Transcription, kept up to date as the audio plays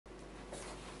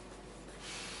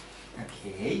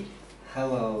Okay.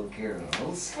 Hello,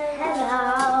 girls.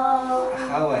 Hello.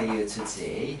 How are you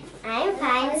today? I'm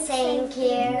fine, thank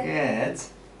you. Good.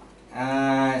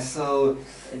 So,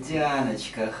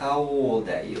 Dianочка, how old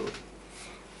are you?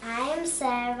 I'm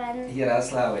 7.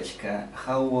 Yaroslavочка,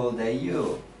 how old are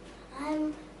you?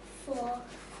 I'm 4.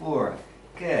 4.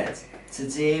 Good.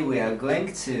 Today we are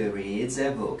going to read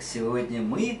a book. Сегодня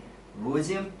мы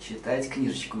будем читать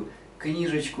книжечку.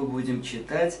 Книжечку будем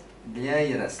читать для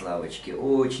Ярославочки.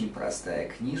 Очень простая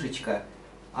книжечка.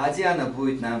 А Диана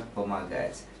будет нам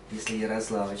помогать. Если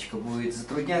Ярославочка будет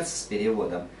затрудняться с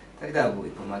переводом, тогда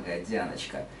будет помогать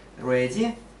Дианочка.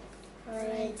 Ready?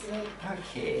 Ready.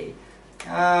 Окей.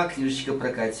 Книжечка про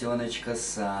котеночка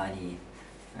Сани.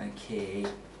 Окей.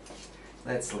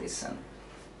 Let's listen.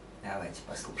 Давайте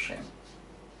послушаем.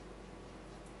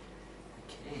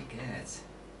 Okay, good.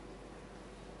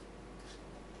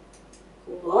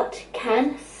 What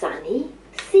can Sunny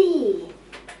see?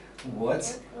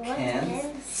 What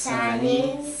can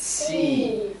Sunny Sunny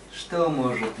see? Что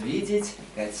может видеть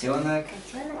котенок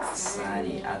Котенок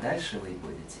Sunny? А дальше вы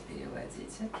будете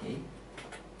переводить. Окей.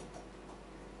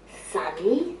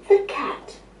 Sunny the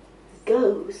cat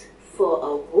goes for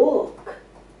a walk.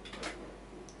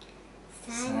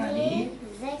 Sunny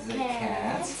the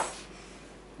cat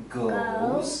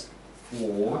goes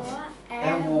for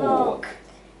a walk.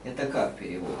 Это как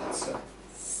переводится?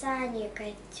 Саня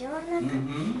котенок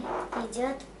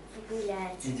идет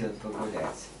погулять. Идет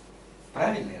погулять.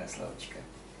 Правильно, Ярославочка?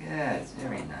 Good,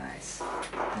 very nice.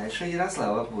 Дальше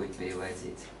Ярослава будет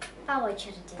переводить. По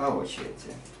очереди. По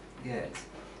очереди. Good.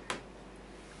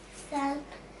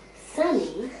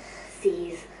 Sunny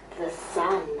sees the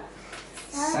sun.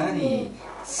 Sunny Нет,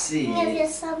 sees. я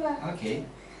сама. Окей.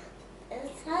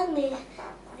 Sunny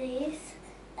sees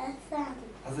a sun.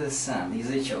 The sun.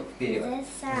 Язычок вперед. The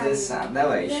sun. The sun.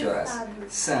 Давай The еще раз. sun.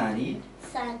 Sunny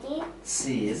Sunny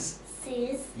sees.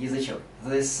 sees Язычок.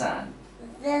 The sun.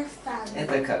 the sun.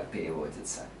 Это как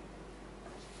переводится?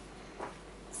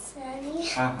 Sunny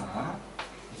Ага.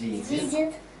 Видит.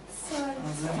 видит солнце.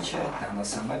 Замечательно. Она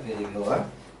сама перевела.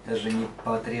 Даже не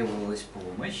потребовалась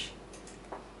помощь.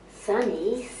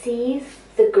 Sunny sees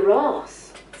the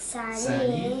grass.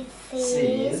 Sunny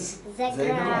sees the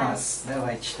grass.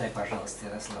 Давай, читай, пожалуйста,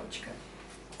 Ярославочка.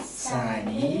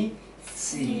 Sunny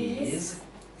sees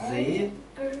the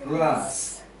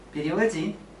grass.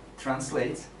 Переводи.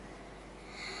 Translate.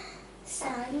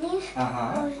 Sunny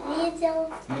Ага. увидел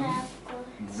травку.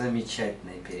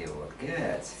 Замечательный перевод.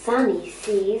 Good. Sunny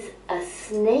sees a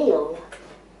snail.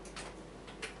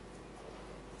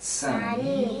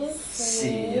 Sunny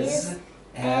sees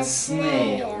a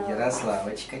snail.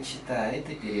 Ярославочка читает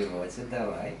и переводит.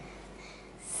 Давай.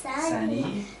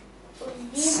 Sunny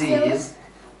увидел sees.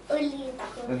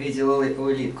 улитку. Увидела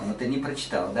улитку, но ты не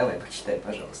прочитала. Давай, прочитай,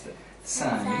 пожалуйста.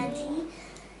 Sunny Sunny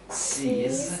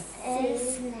sees a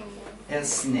snail. a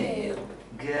snail.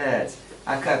 Good.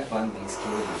 А как по-английски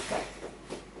улитка?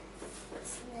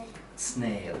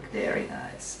 Snail. Very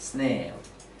nice. Snail.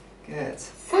 Good.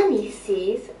 Sunny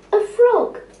sees a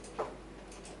frog.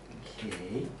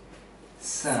 Okay.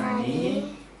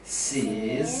 Sunny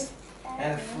sees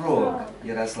a frog.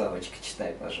 Ярославочка,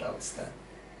 читай, пожалуйста.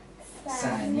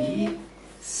 Sunny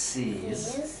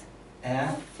sees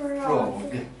a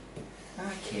frog.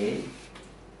 Окей.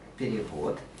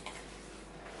 Перевод.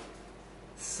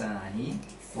 Sunny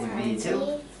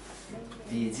увидел,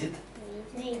 видит.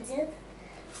 Видит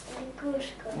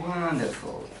лягушку.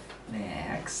 Wonderful.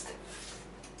 Next.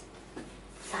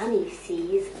 Sunny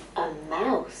sees a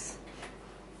mouse.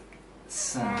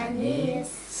 Sunny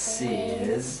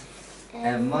sees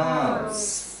a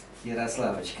mouse.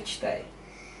 Ярославочка, читай.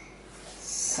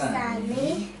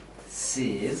 Sunny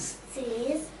sees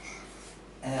Sees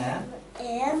a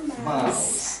a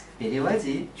mouse.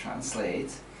 Переводи.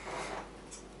 Translate.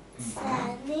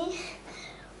 Sunny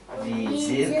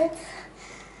Видит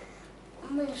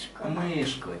мышку.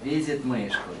 мышку. Видит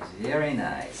мышку. Very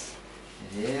nice.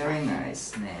 Very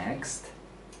nice. Next.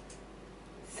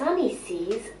 Sunny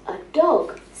sees a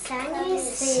dog. Sunny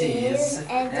Sees sees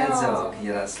a dog.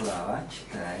 Ярослава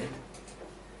читает.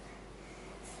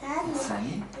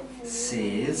 Sunny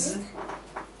sees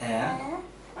a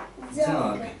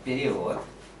dog. Перевод.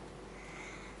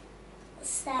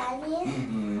 Sunny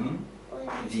Мгм.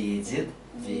 Видит.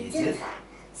 видит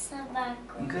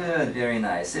собаку. Good, very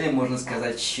nice. Или можно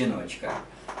сказать щеночка.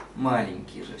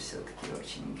 Маленький же все-таки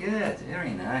очень. Good,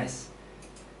 very nice.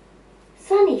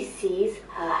 Sunny sees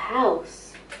her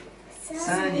house.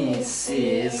 Sunny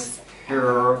sees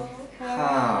her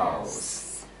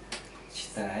house.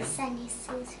 читай. Sunny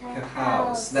sees Her her house.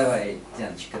 house. Давай,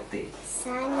 Дианочка, ты.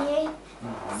 Sunny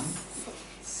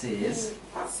Sees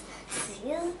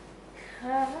sees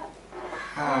her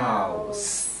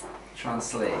house.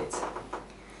 Translate.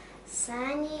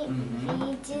 Sunny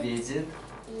видит Видит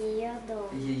ее дом.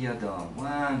 ее дом.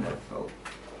 Wonderful.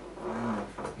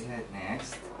 Wonderful. Good.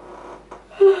 Next.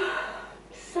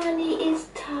 Sunny is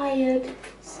tired.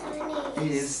 Sunny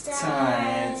Is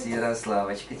tired.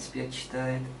 Ярославочка теперь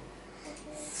читает.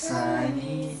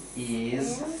 Sunny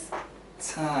is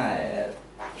tired.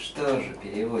 Что же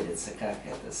переводится, как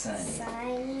это,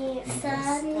 Sunny?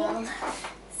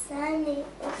 Sunny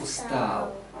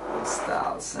Устал.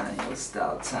 Устал. Sunny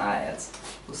устал. Tired.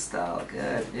 Устал.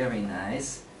 Good. Very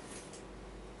nice.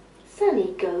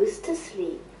 Sunny goes to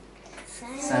sleep.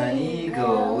 Sunny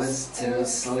goes to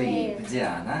sleep.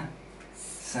 Диана.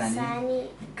 Sunny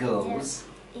goes.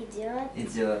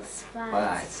 Идет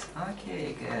спать.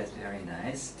 Okay, good. Very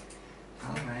nice.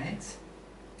 All right.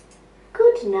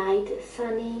 Good night,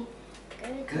 Sunny.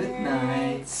 Good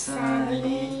night,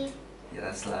 Sunny.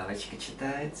 Ярославочка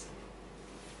читает.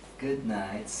 Good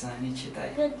night, Sunny.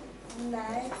 Читай. Good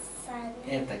night, Sunny.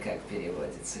 Это как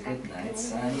переводится? Good night,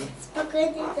 Sunny.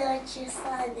 Спокойной ночи,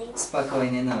 Sunny.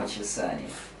 Спокойной ночи, Sunny.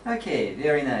 Okay,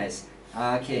 very nice.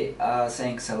 Okay,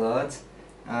 thanks a lot.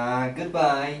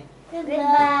 Goodbye.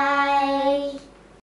 Goodbye.